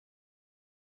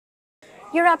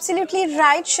You're absolutely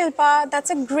right, Shilpa. That's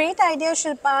a great idea,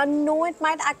 Shilpa. No, it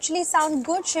might actually sound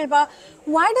good, Shilpa.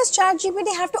 Why does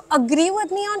ChatGPT have to agree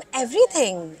with me on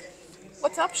everything?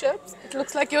 What's up, Ships? It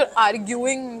looks like you're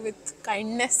arguing with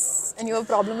kindness and you have a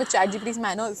problem with ChatGPT's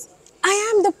manners.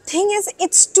 I am. The thing is,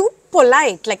 it's too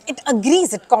polite. Like, it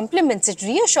agrees, it compliments, it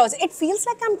reassures. It feels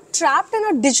like I'm trapped in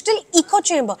a digital echo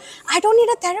chamber. I don't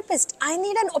need a therapist. I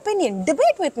need an opinion.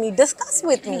 Debate with me, discuss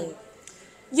with me.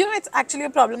 You know, it's actually a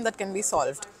problem that can be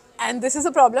solved. And this is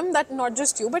a problem that not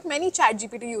just you, but many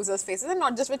ChatGPT users faces, and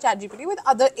not just with ChatGPT, with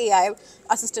other AI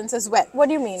assistants as well. What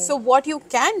do you mean? So what you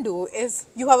can do is,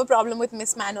 you have a problem with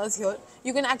mismanners here.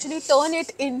 You can actually turn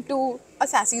it into a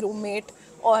sassy roommate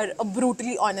or a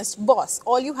brutally honest boss.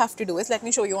 All you have to do is, let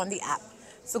me show you on the app.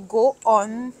 So go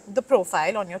on the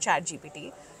profile on your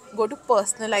ChatGPT, go to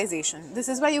personalization. This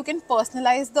is where you can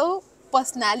personalize the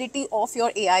personality of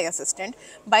your AI assistant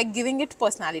by giving it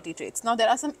personality traits. Now there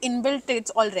are some inbuilt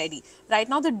traits already. Right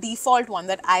now the default one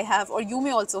that I have, or you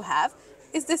may also have,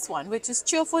 is this one, which is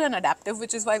cheerful and adaptive,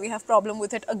 which is why we have problem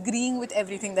with it agreeing with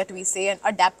everything that we say and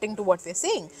adapting to what we're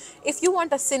saying. If you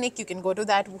want a cynic, you can go to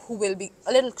that, who will be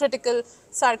a little critical,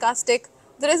 sarcastic.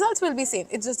 The results will be same.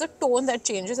 It's just the tone that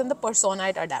changes and the persona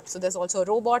it adapts. So there's also a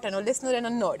robot and a listener and a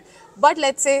nerd. But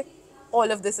let's say all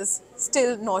of this is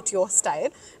still not your style,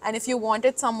 and if you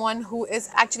wanted someone who is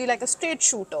actually like a straight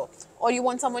shooter, or you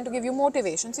want someone to give you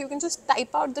motivation, so you can just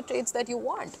type out the traits that you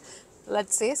want.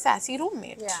 Let's say sassy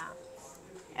roommate. Yeah.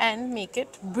 And make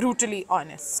it brutally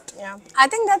honest. Yeah, I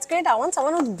think that's great. I want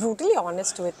someone who's brutally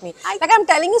honest with me. Like, I'm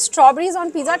telling you strawberries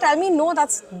on pizza, tell me no,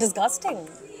 that's disgusting.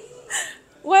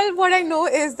 Well, what I know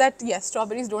is that yes,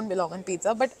 strawberries don't belong on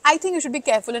pizza, but I think you should be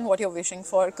careful in what you're wishing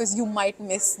for, because you might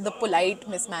miss the polite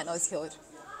mismanners here.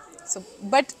 So,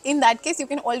 but in that case, you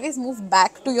can always move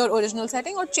back to your original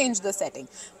setting or change the setting.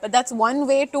 But that's one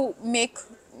way to make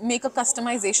a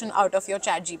customization out of your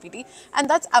ChatGPT, and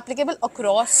that's applicable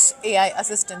across AI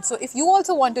assistants. So if you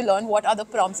also want to learn what other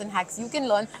prompts and hacks you can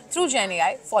learn through Gen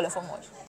AI, follow for more.